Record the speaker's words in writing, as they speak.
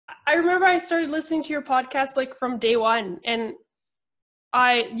I remember I started listening to your podcast like from day one, and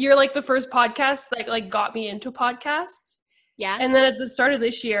you're like the first podcast that like got me into podcasts. Yeah. And then at the start of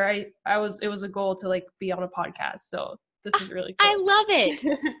this year, it was a goal to like be on a podcast. So this is really cool. I love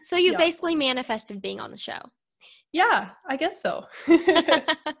it. So you Yeah. basically manifested being on the show. Yeah, I guess so.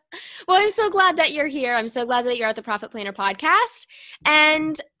 Well, I'm so glad that you're here. I'm so glad that you're at the Profit Planner podcast.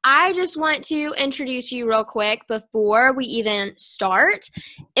 And I just want to introduce you real quick before we even start.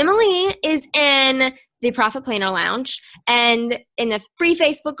 Emilie is in the Profit Planner Lounge and in the free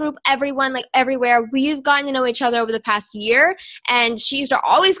Facebook group, everyone, like everywhere, we've gotten to know each other over the past year. And she used to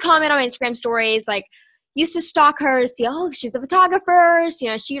always comment on my Instagram stories, like, used to stalk her to see, oh, she's a photographer. You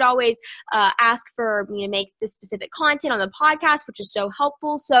know, she'd always ask for me to make this specific content on the podcast, which is so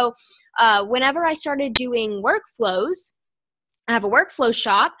helpful. So whenever I started doing workflows, I have a workflow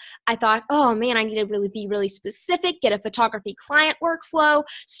shop. I thought, oh man, I need to really be really specific, get a photography client workflow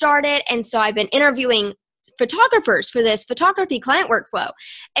started. And so I've been interviewing photographers for this photography client workflow.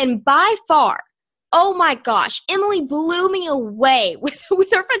 And by far, oh my gosh, Emilie blew me away with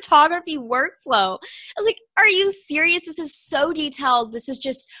her photography workflow. I was like, are you serious? This is so detailed.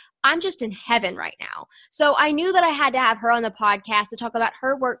 I'm just in heaven right now. So I knew that I had to have her on the podcast to talk about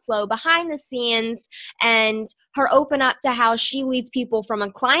her workflow behind the scenes and her open up to how she leads people from a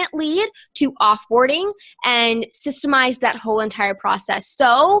client lead to offboarding and systemize that whole entire process.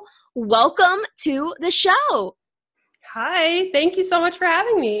 So welcome to the show. Hi, thank you so much for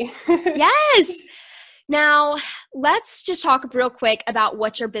having me. Yes. Now, let's just talk real quick about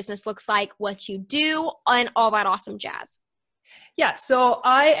what your business looks like, what you do, and all that awesome jazz. Yeah, so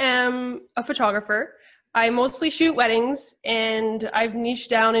I am a photographer. I mostly shoot weddings, and I've niched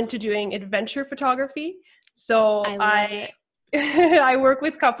down into doing adventure photography. So I work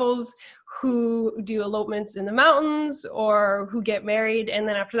with couples who do elopements in the mountains or who get married, and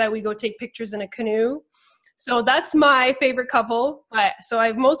then after that we go take pictures in a canoe. So that's my favorite couple. So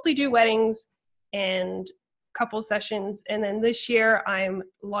I mostly do weddings and couple sessions. And then this year I'm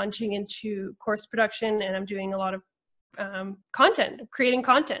launching into course production, and I'm doing a lot of creating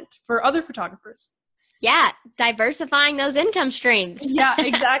content for other photographers. Yeah, diversifying those income streams. Yeah,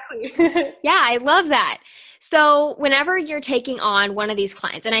 exactly. Yeah, I love that. So whenever you're taking on one of these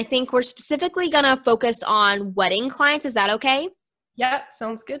clients, and I think we're specifically going to focus on wedding clients, is that okay? Yeah,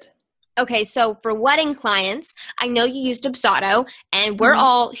 sounds good. Okay, so for wedding clients, I know you use Dubsado, and we're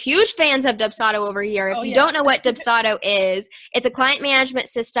all huge fans of Dubsado over here. If you don't know what Dubsado is, it's a client management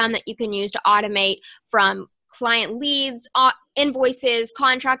system that you can use to automate from client leads, invoices,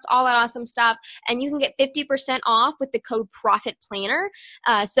 contracts, all that awesome stuff. And you can get 50% off with the code Profit Planner.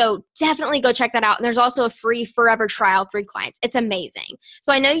 So definitely go check that out. And there's also a free forever trial, 3 clients. It's amazing.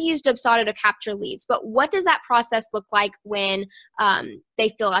 So I know you use Dubsado to capture leads, but what does that process look like when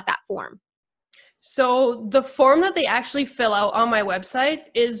they fill out that form? So the form that they actually fill out on my website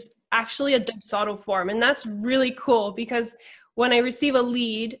is actually a Dubsado form. And that's really cool because when I receive a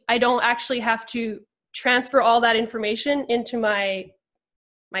lead, I don't actually have to transfer all that information into my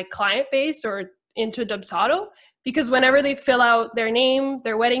client base or into Dubsado, because whenever they fill out their name,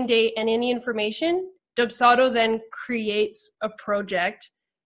 their wedding date, and any information, Dubsado then creates a project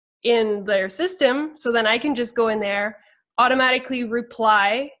in their system. So then I can just go in there, automatically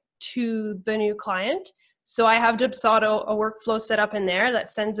reply to the new client. So I have Dubsado, a workflow set up in there that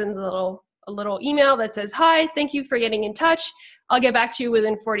sends in a little email that says, hi, thank you for getting in touch. I'll get back to you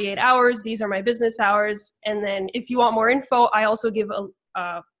within 48 hours. These are my business hours. And then if you want more info, I also give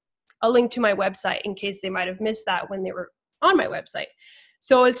a link to my website in case they might have missed that when they were on my website.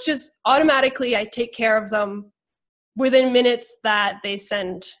 So it's just automatically, I take care of them within minutes that they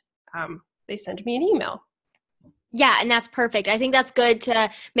send me an email. Yeah, and that's perfect. I think that's good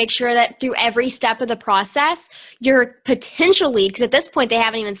to make sure that through every step of the process, you're potentially, because at this point they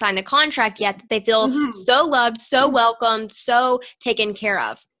haven't even signed the contract yet, that they feel so loved, so welcomed, so taken care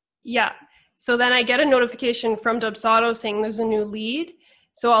of. Yeah. So then I get a notification from Dubsado saying there's a new lead.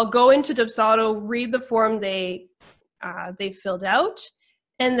 So I'll go into Dubsado, read the form they filled out,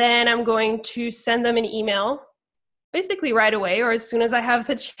 and then I'm going to send them an email basically right away, or as soon as I have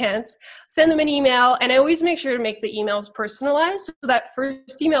the chance, send them an email. And I always make sure to make the emails personalized. So that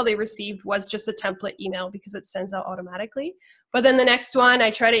first email they received was just a template email because it sends out automatically. But then the next one,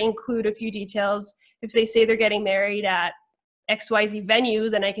 I try to include a few details. If they say they're getting married at XYZ venue,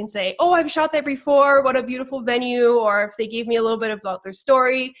 then I can say, oh, I've shot there before. What a beautiful venue. Or if they gave me a little bit about their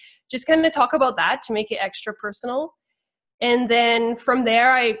story, just kind of talk about that to make it extra personal. And then from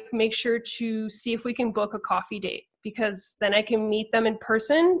there, I make sure to see if we can book a coffee date, because then I can meet them in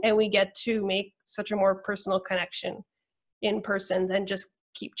person and we get to make such a more personal connection in person than just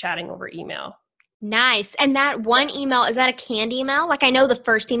keep chatting over email. Nice. And that one email, is that a canned email? Like I know the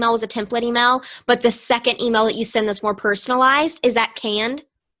first email was a template email, but the second email that you send that's more personalized, is that canned?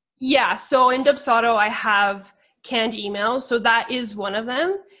 Yeah, so in Dubsado, I have canned emails, so that is one of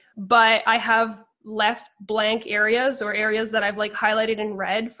them, but I have left blank areas or areas that I've like highlighted in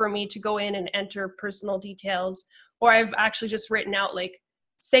red for me to go in and enter personal details, or I've actually just written out like,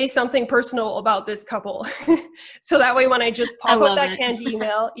 say something personal about this couple. So that way when I just I pop up love that it. canned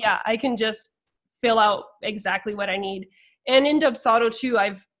email, yeah, I can just fill out exactly what I need. And in Dubsado too,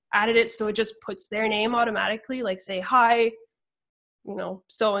 I've added it so it just puts their name automatically, like say, hi,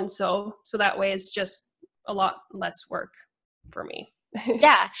 so and so. So that way it's just a lot less work for me.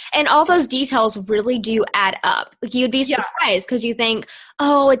 Yeah. And all those details really do add up. Like you'd be Yeah. surprised because you think,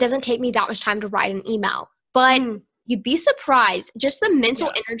 oh, it doesn't take me that much time to write an email. But you'd be surprised just the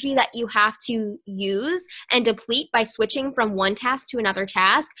mental energy that you have to use and deplete by switching from one task to another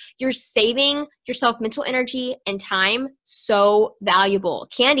task. You're saving yourself mental energy and time. So valuable.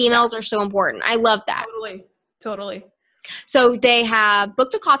 Canned emails are so important. I love that. Totally. So they have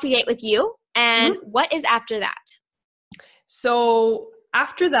booked a coffee date with you. And what is after that? So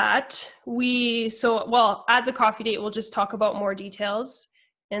after that, at the coffee date, we'll just talk about more details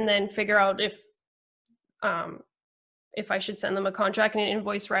and then figure out if I should send them a contract and an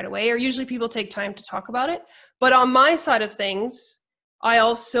invoice right away, or usually people take time to talk about it. But on my side of things, I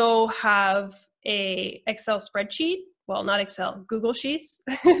also have a Excel spreadsheet. Well, not Excel, Google Sheets.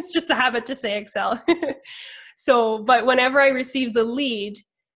 It's just a habit to say Excel. But whenever I receive the lead,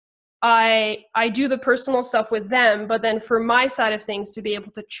 I do the personal stuff with them, but then for my side of things, to be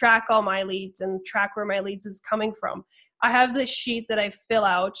able to track all my leads and track where my leads is coming from, I have this sheet that I fill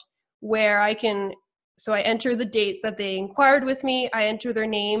out where I enter the date that they inquired with me, I enter their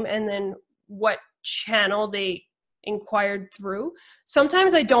name, and then what channel they inquired through.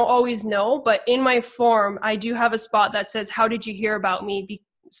 Sometimes I don't always know, but in my form, I do have a spot that says, how did you hear about me?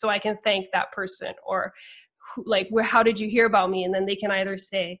 So I can thank that person, or how did you hear about me? And then they can either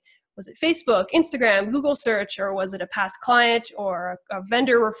say, was it Facebook, Instagram, Google search, or was it a past client or a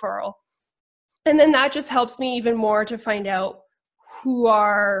vendor referral? And then that just helps me even more to find out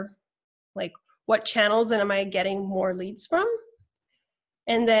what channels and am I getting more leads from?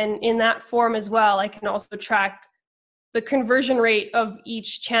 And then in that form as well, I can also track the conversion rate of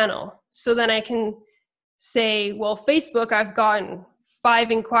each channel. So then I can say, well, Facebook, I've gotten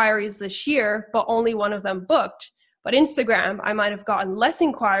 5 inquiries this year, but only one of them booked. But Instagram, I might have gotten less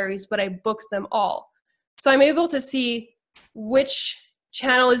inquiries, but I booked them all. So I'm able to see which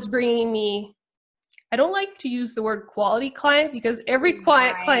channel is bringing me, I don't like to use the word quality client because every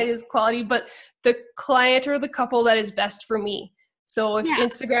client is quality, but the client or the couple that is best for me. So if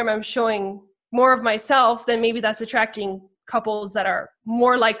Instagram, I'm showing more of myself, then maybe that's attracting couples that are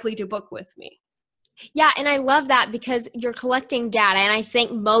more likely to book with me. Yeah, and I love that because you're collecting data, and I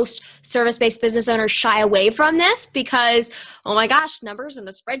think most service-based business owners shy away from this because, oh my gosh, numbers in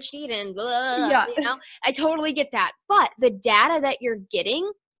the spreadsheet and blah, I totally get that. But the data that you're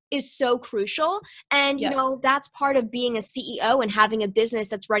getting is so crucial, and that's part of being a CEO and having a business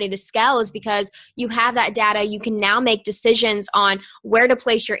that's ready to scale is because you have that data. You can now make decisions on where to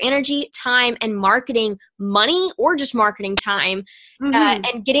place your energy, time, and marketing money, or just marketing time,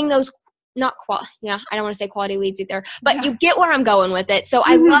 and getting those I don't want to say quality leads either, but you get where I'm going with it. So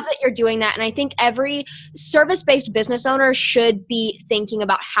I love that you're doing that. And I think every service-based business owner should be thinking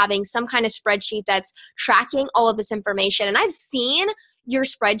about having some kind of spreadsheet that's tracking all of this information. And I've seen your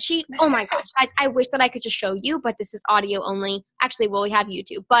spreadsheet. Oh my gosh, guys, I wish that I could just show you, but this is audio only. Actually, well, we have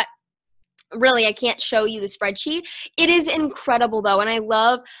YouTube, but really, I can't show you the spreadsheet. It is incredible though. And I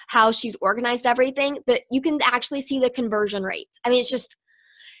love how she's organized everything, that you can actually see the conversion rates. I mean,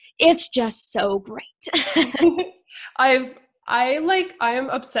 it's just so great. I am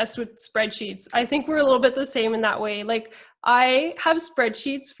obsessed with spreadsheets. I think we're a little bit the same in that way. Like I have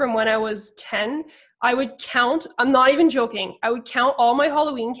spreadsheets from when I was 10. I would count, I'm not even joking, I would count all my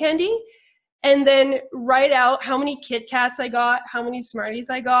Halloween candy and then write out how many Kit Kats I got, how many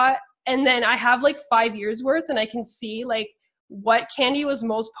Smarties I got. And then I have like 5 years worth and I can see like what candy was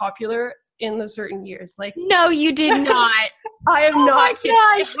most popular in the certain years. Like, no, you did not. I am not kidding.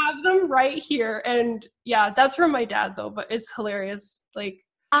 I have them right here. And yeah, that's from my dad though, but it's hilarious. Like,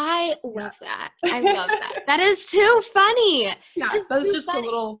 I love that. I love that. That is too funny. Yeah, that's just funny.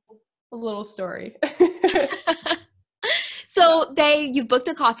 a little story. So you booked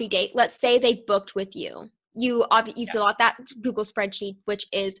a coffee date. Let's say they booked with you. You fill out that Google spreadsheet, which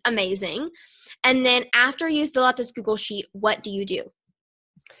is amazing. And then after you fill out this Google sheet, what do you do?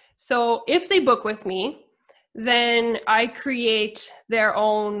 So if they book with me, then I create their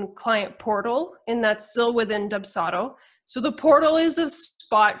own client portal, and that's still within Dubsado. So the portal is a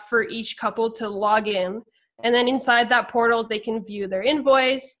spot for each couple to log in. And then inside that portal, they can view their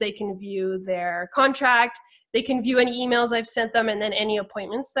invoice, they can view their contract, they can view any emails I've sent them, and then any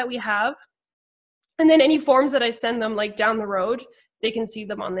appointments that we have. And then any forms that I send them like down the road, they can see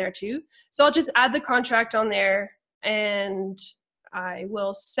them on there too. So I'll just add the contract on there, and I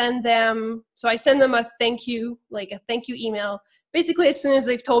will send them. So I send them a thank you email, basically as soon as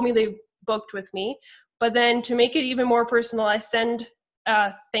they've told me they've booked with me. But then to make it even more personal, I send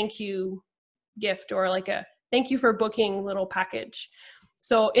a thank you gift, or like a thank you for booking little package.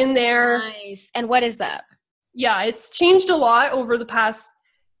 So in there. Nice. And what is that? Yeah, it's changed a lot over the past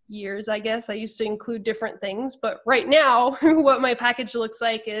years, I guess. I used to include different things, but right now what my package looks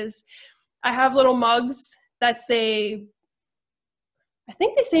like is I have little mugs that say, I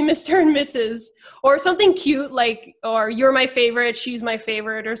think they say Mr. and Mrs. or something cute, like, or you're my favorite, she's my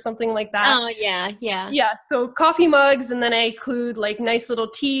favorite, or something like that. Oh, yeah. Yeah, so coffee mugs, and then I include like nice little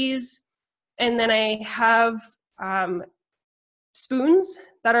teas, and then I have spoons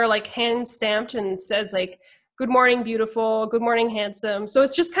that are like hand stamped and says like, good morning, beautiful, good morning, handsome. So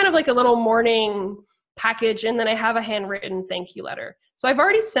it's just kind of like a little morning package, and then I have a handwritten thank you letter. So I've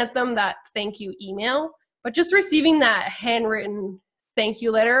already sent them that thank you email, but just receiving that handwritten thank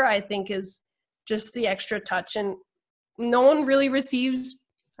you letter, I think, is just the extra touch. And no one really receives,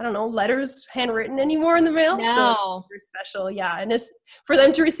 I don't know, letters handwritten anymore in the mail. No. So it's super special. Yeah. And it's for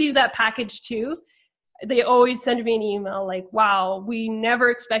them to receive that package too. They always send me an email like, wow, we never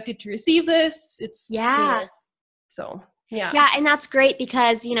expected to receive this. It's, yeah. So, yeah. Yeah, and that's great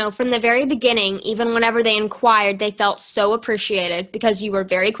because, from the very beginning, even whenever they inquired, they felt so appreciated because you were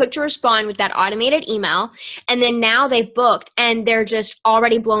very quick to respond with that automated email. And then now they've booked and they're just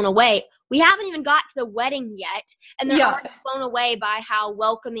already blown away. We haven't even got to the wedding yet, and they're already blown away by how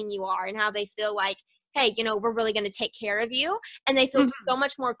welcoming you are and how they feel like, hey, we're really going to take care of you. And they feel so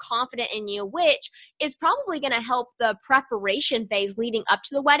much more confident in you, which is probably going to help the preparation phase leading up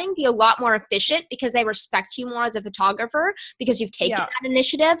to the wedding be a lot more efficient because they respect you more as a photographer because you've taken that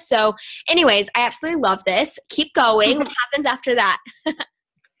initiative. So anyways, I absolutely love this. Keep going. What happens after that?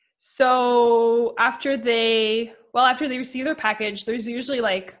 So after they receive their package, there's usually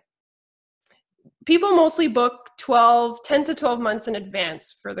like, people mostly book 10 to 12 months in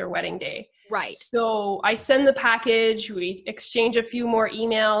advance for their wedding day. Right. So I send the package, we exchange a few more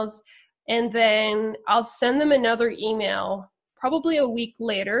emails, and then I'll send them another email probably a week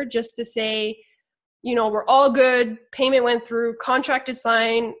later just to say, we're all good, payment went through, contract is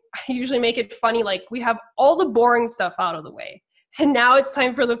signed. I usually make it funny, like we have all the boring stuff out of the way, and now it's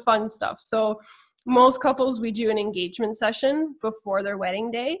time for the fun stuff. So most couples, we do an engagement session before their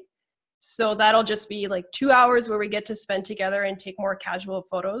wedding day. So that'll just be like 2 hours where we get to spend together and take more casual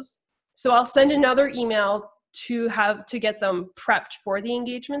photos. So I'll send another email to get them prepped for the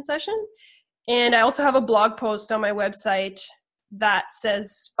engagement session. And I also have a blog post on my website that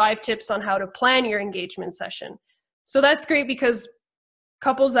says 5 tips on how to plan your engagement session. So that's great because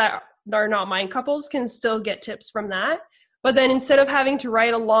couples that are not mine couples can still get tips from that. But then instead of having to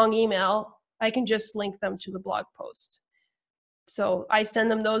write a long email, I can just link them to the blog post. So I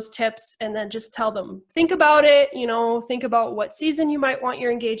send them those tips and then just tell them, think about it, think about what season you might want your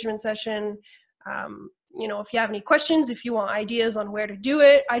engagement session. If you have any questions, if you want ideas on where to do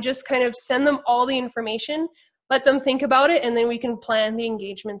it, I just kind of send them all the information, let them think about it, and then we can plan the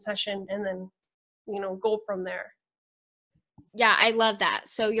engagement session and then, go from there. Yeah, I love that.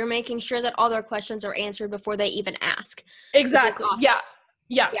 So you're making sure that all their questions are answered before they even ask. Exactly. Awesome.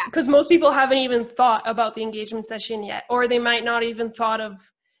 Yeah, because most people haven't even thought about the engagement session yet, or they might not even thought of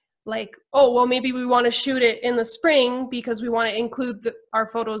like, oh, well, maybe we want to shoot it in the spring because we want to include our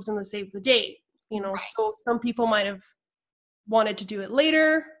photos in the save the date, Right. So some people might have wanted to do it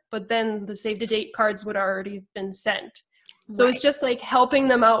later, but then the save the date cards would already have been sent. So It's just like helping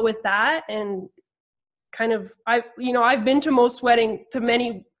them out with that, and kind of, I've been to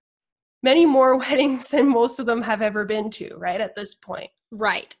many more weddings than most of them have ever been to, right, at this point.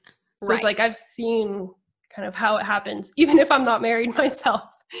 Right. So It's like I've seen kind of how it happens, even if I'm not married myself.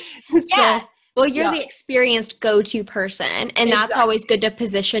 Yeah. Well, you're the experienced go-to person, and that's always good to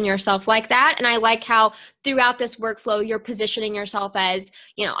position yourself like that. And I like how throughout this workflow, you're positioning yourself as,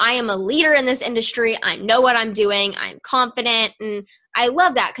 I am a leader in this industry. I know what I'm doing. I'm confident. And I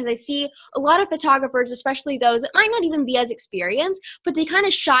love that because I see a lot of photographers, especially those that might not even be as experienced, but they kind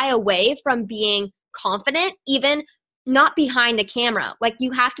of shy away from being confident, even not behind the camera. Like,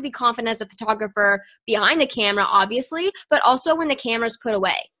 you have to be confident as a photographer behind the camera, obviously, but also when the camera's put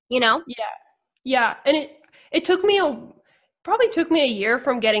away, Yeah. And it probably took me a year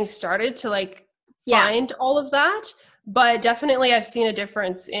from getting started to like Yeah. find all of that, but definitely I've seen a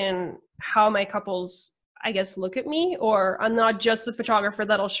difference in how my couples, I guess, look at me. Or I'm not just the photographer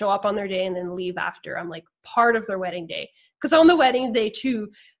that'll show up on their day and then leave after. I'm like part of their wedding day, because on the wedding day too,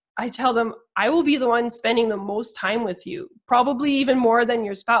 I tell them I will be the one spending the most time with you, probably even more than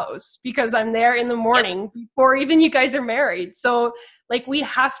your spouse, because I'm there in the Yep. morning before even you guys are married. So like we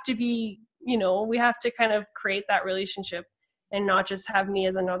have to be, we have to kind of create that relationship and not just have me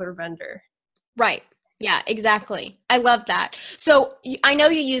as another vendor. Right. Yeah, exactly. I love that. So I know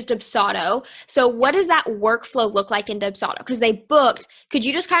you used Dubsado. So what does that workflow look like in Dubsado? Because they booked. Could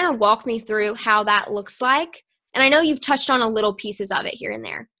you just kind of walk me through how that looks like? And I know you've touched on a little pieces of it here and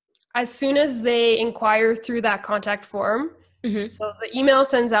there. As soon as they inquire through that contact form, Mm-hmm. so the email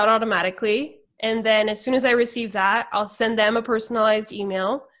sends out automatically. And then as soon as I receive that, I'll send them a personalized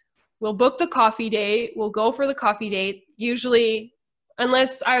email. We'll book the coffee date. We'll go for the coffee date. Usually,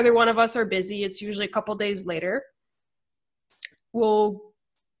 unless either one of us are busy, it's usually a couple days later. We'll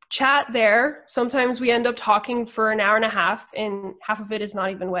chat there. Sometimes we end up talking for an hour and a half, and half of it is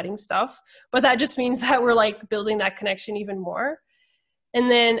not even wedding stuff. But that just means that we're like building that connection even more. And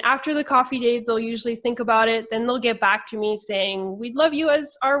then after the coffee date, they'll usually think about it. Then they'll get back to me saying, we'd love you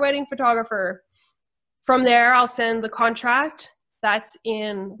as our wedding photographer. From there, I'll send the contract.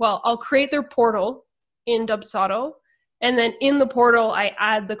 I'll create their portal in Dubsado. And then in the portal, I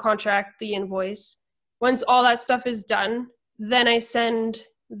add the contract, the invoice. Once all that stuff is done, then I send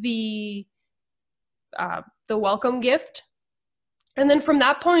the welcome gift. And then from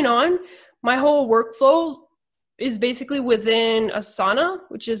that point on, my whole workflow is basically within Asana,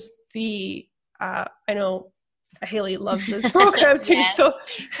 which is I know Haley loves this program too, Yes. so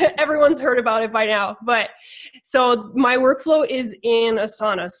everyone's heard about it by now. But so my workflow is in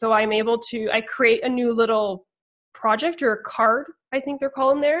Asana. So I create a new little project or a card, I think they're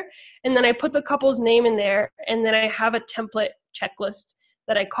calling there. And then I put the couple's name in there, and then I have a template checklist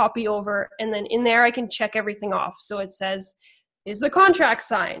that I copy over. And then in there, I can check everything off. So it says, is the contract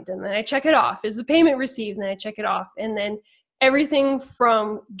signed? And then I check it off. Is the payment received? And then I check it off. And then everything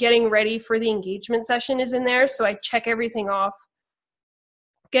from getting ready for the engagement session is in there. So I check everything off.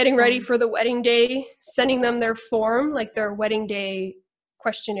 Getting ready for the wedding day, sending them their form, like their wedding day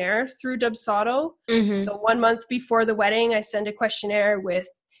questionnaire through Dubsado. Mm-hmm. So 1 month before the wedding, I send a questionnaire with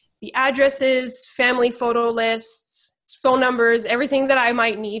the addresses, family photo lists, phone numbers, everything that I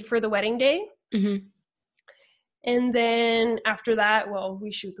might need for the wedding day. Mm-hmm. And then after that,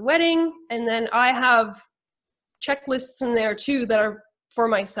 we shoot the wedding. And then I have checklists in there too that are for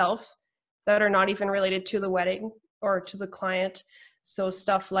myself that are not even related to the wedding or to the client. So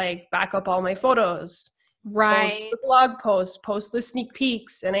stuff like back up all my photos, Right. post the blog post, post the sneak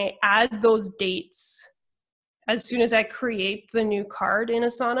peeks, and I add those dates as soon as I create the new card in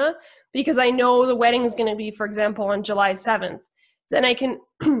Asana, because I know the wedding is going to be, for example, on July 7th. Then I can,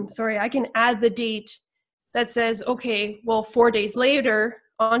 I can add the date that says, okay, 4 days later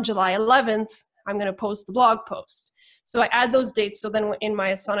on July 11th, I'm going to post the blog post. So I add those dates. So then in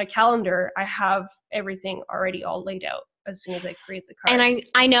my Asana calendar, I have everything already all laid out as soon as I create the card. And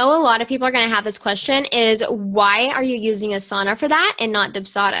I know a lot of people are going to have this question is, why are you using Asana for that and not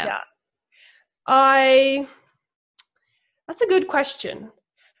Dubsado? Yeah. That's a good question.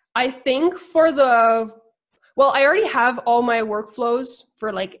 I think I already have all my workflows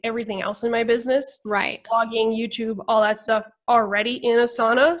for like everything else in my business. Right. Blogging, YouTube, all that stuff already in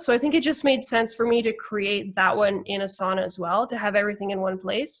Asana. So I think it just made sense for me to create that one in Asana as well, to have everything in one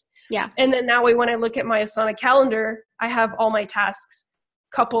place. Yeah. And then that way, when I look at my Asana calendar, I have all my tasks,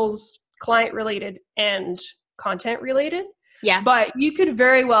 couples, client related, and content related. Yeah. But you could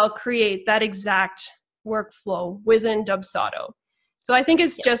very well create that exact workflow within Dubsado. So I think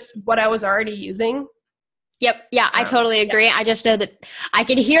it's just what I was already using. Yep. Yeah, I totally agree. Yeah. I just know that I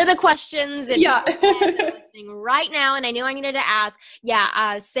can hear the questions and yeah. they're listening right now, and I knew I needed to ask.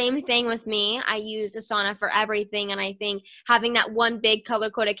 Yeah, same thing with me. I use Asana for everything, and I think having that one big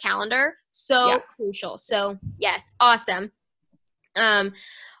color-coded calendar, so crucial. So yes, awesome.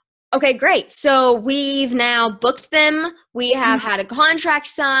 Okay, great. So we've now booked them. We have had a contract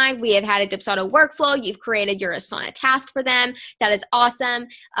signed. We have had a Dubsado workflow. You've created your Asana task for them. That is awesome.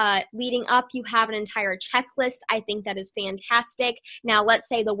 Leading up, you have an entire checklist. I think that is fantastic. Now, let's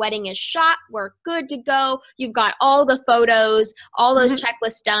say the wedding is shot. We're good to go. You've got all the photos, all those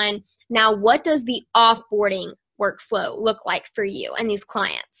checklists done. Now, what does the offboarding workflow look like for you and these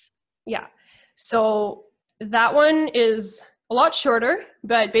clients? Yeah. So that one is a lot shorter,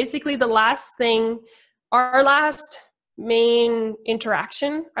 but basically our last main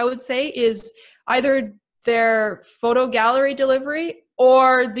interaction, I would say, is either their photo gallery delivery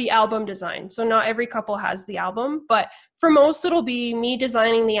or the album design. So not every couple has the album, but for most it'll be me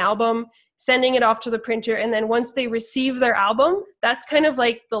designing the album, sending it off to the printer, and then once they receive their album, that's kind of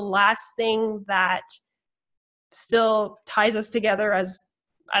like the last thing that still ties us together as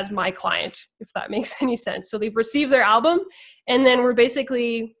my client, if that makes any sense. So they've received their album, and then we're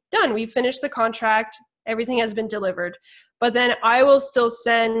basically done. We've finished the contract, everything has been delivered. But then I will still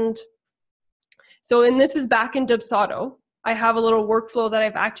send, and this is back in Dubsado, I have a little workflow that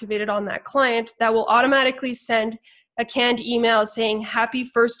I've activated on that client that will automatically send a canned email saying happy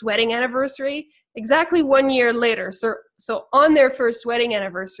first wedding anniversary exactly 1 year later. So on their first wedding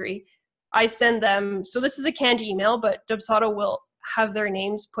anniversary, I send them, so this is a canned email, but Dubsado will have their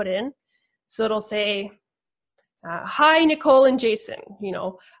names put in. So it'll say, hi, Nicole and Jason,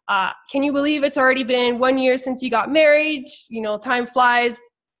 can you believe it's already been 1 year since you got married? Time flies,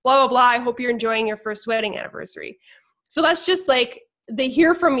 blah, blah, blah. I hope you're enjoying your first wedding anniversary. So that's just like, they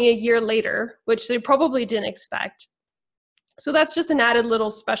hear from me a year later, which they probably didn't expect. So that's just an added little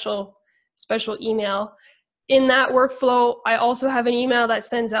special email. In that workflow, I also have an email that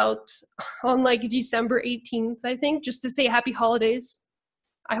sends out on like December 18th, I think, just to say happy holidays.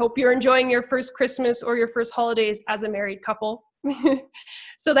 I hope you're enjoying your first Christmas or your first holidays as a married couple.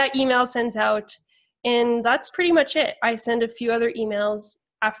 So that email sends out, and that's pretty much it. I send a few other emails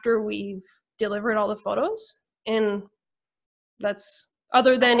after we've delivered all the photos, and that's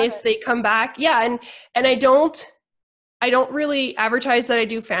other than if they come back. Yeah, and I don't really advertise that I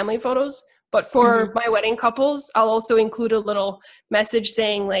do family photos, but for my wedding couples, I'll also include a little message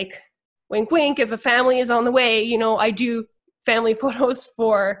saying like, wink, wink, if a family is on the way, I do family photos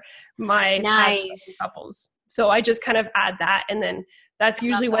for my past wedding couples. So I just kind of add that, and then that's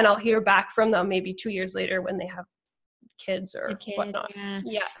usually when I'll hear back from them maybe 2 years later when they have kids or whatnot.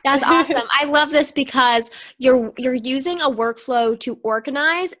 Yeah. That's awesome. I love this because you're using a workflow to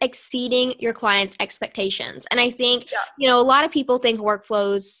organize exceeding your clients' expectations. And I think, a lot of people think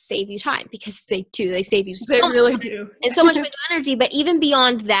workflows save you time, because they do. They save you so much time and so much mental energy. But even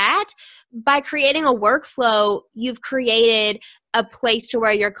beyond that, by creating a workflow, you've created a place to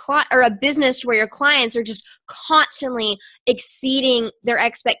where your client, or a business to where your clients are just constantly exceeding their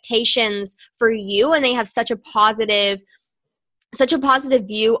expectations for you, and they have such a positive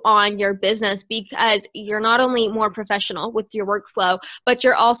view on your business, because you're not only more professional with your workflow, but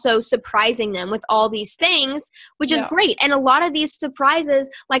you're also surprising them with all these things, which is great. And a lot of these surprises,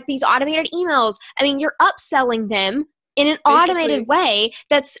 like these automated emails, I mean, you're upselling them in an automated way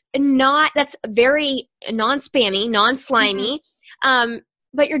that's very non-spammy, non-slimy.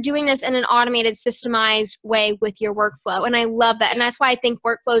 But you're doing this in an automated, systemized way with your workflow. And I love that. And that's why I think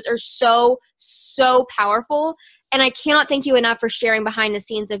workflows are so, so powerful. And I cannot thank you enough for sharing behind the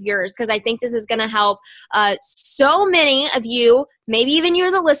scenes of yours, because I think this is going to help so many of you. Maybe even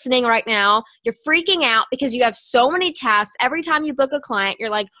you're the listening right now. You're freaking out because you have so many tasks. Every time you book a client, you're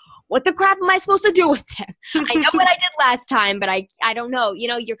like, what the crap am I supposed to do with them? I know what I did last time, but I don't know.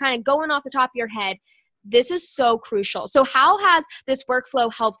 You're kind of going off the top of your head. This is so crucial. So how has this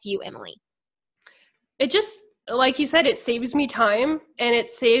workflow helped you, Emilie? It just, like you said, it saves me time, and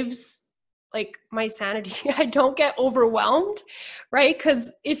it saves like my sanity. I don't get overwhelmed, right?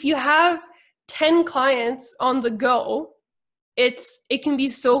 Because if you have 10 clients on the go, it can be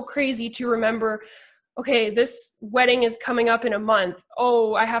so crazy to remember, okay, this wedding is coming up in a month.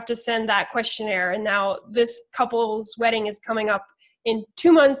 Oh, I have to send that questionnaire. And now this couple's wedding is coming up in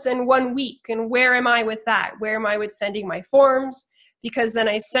 2 months and 1 week. And where am I with that? Where am I with sending my forms? Because then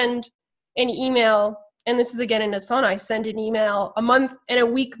I send an email, and this is again in Asana, I send an email a month and a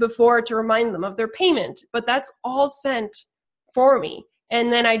week before to remind them of their payment, but that's all sent for me.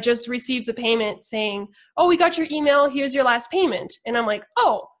 And then I just received the payment saying, oh, we got your email, here's your last payment. And I'm like,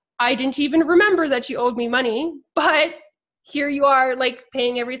 oh, I didn't even remember that you owed me money, but here you are, like,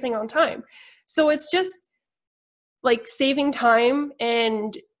 paying everything on time. So it's just like saving time,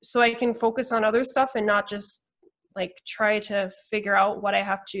 and so I can focus on other stuff and not just like try to figure out what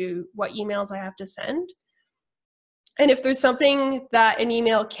emails I have to send. And if there's something that an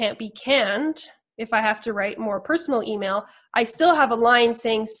email can't be canned, if I have to write more personal email, I still have a line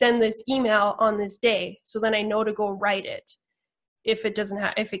saying send this email on this day. So then I know to go write it if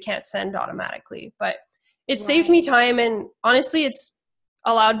it can't send automatically. But it saved me time, and honestly, it's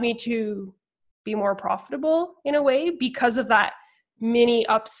allowed me to be more profitable in a way because of that mini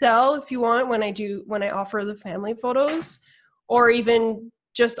upsell, if you want, when I offer the family photos, or even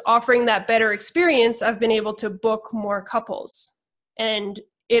just offering that better experience. I've been able to book more couples, and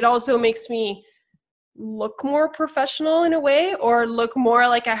it also makes me look more professional in a way, or look more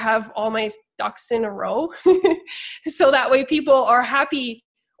like I have all my ducks in a row. So that way people are happy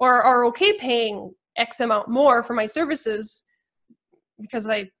or are okay paying X amount more for my services because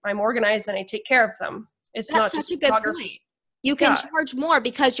I'm organized and I take care of them. It's That's not such just a good photography. point. You can Yeah. charge more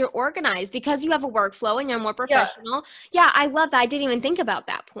because you're organized, because you have a workflow and you're more Yeah. professional. Yeah, I love that. I didn't even think about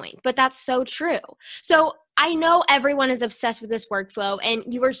that point, but that's so true. So I know everyone is obsessed with this workflow, and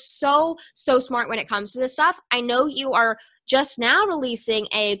you are so, so smart when it comes to this stuff. I know you are just now releasing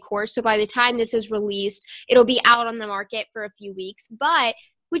a course. So by the time this is released, it'll be out on the market for a few weeks. But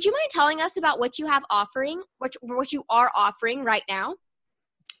would you mind telling us about what you have offering, what you are offering right now?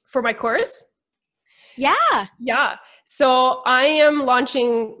 For my course? Yeah. Yeah. So I am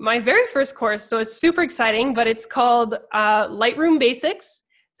launching my very first course. So it's super exciting, but it's called Lightroom Basics.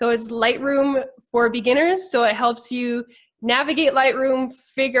 So it's Lightroom for beginners. So it helps you navigate Lightroom,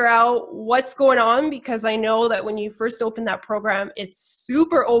 figure out what's going on, because I know that when you first open that program, it's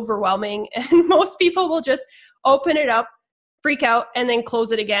super overwhelming. And most people will just open it up, freak out, and then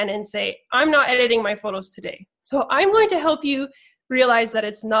close it again and say, I'm not editing my photos today. So I'm going to help you realize that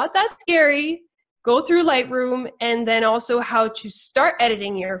it's not that scary. Go through Lightroom, and then also how to start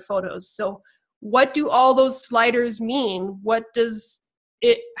editing your photos. So what do all those sliders mean?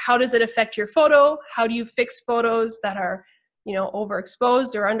 How does it affect your photo? How do you fix photos that are,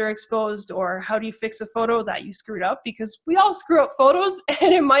 overexposed or underexposed? Or how do you fix a photo that you screwed up? Because we all screw up photos,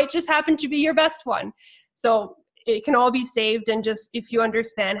 and it might just happen to be your best one. So it can all be saved, and just if you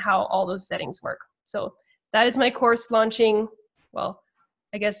understand how all those settings work. So that is my course launching, well,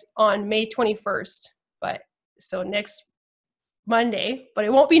 I guess on May 21st, but so next Monday, but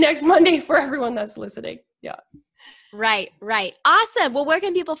it won't be next Monday for everyone that's listening. Yeah. Right, right. Awesome. Well, where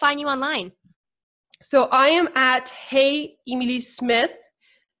can people find you online? So I am at Hey Emilie Smith.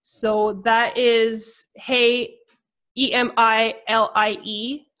 So that is Hey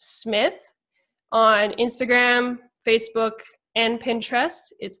Emilie Smith on Instagram, Facebook, and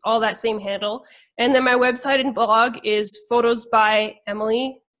Pinterest. It's all that same handle. And then my website and blog is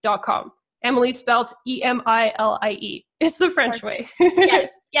photosbyemilie.com. Emilie spelled Emilie. It's the French way.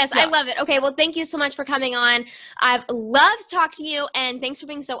 Yes, yes, I Yeah. love it. Okay, well, thank you so much for coming on. I've loved to talk to you, and thanks for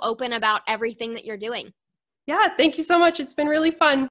being so open about everything that you're doing. Yeah, thank you so much. It's been really fun.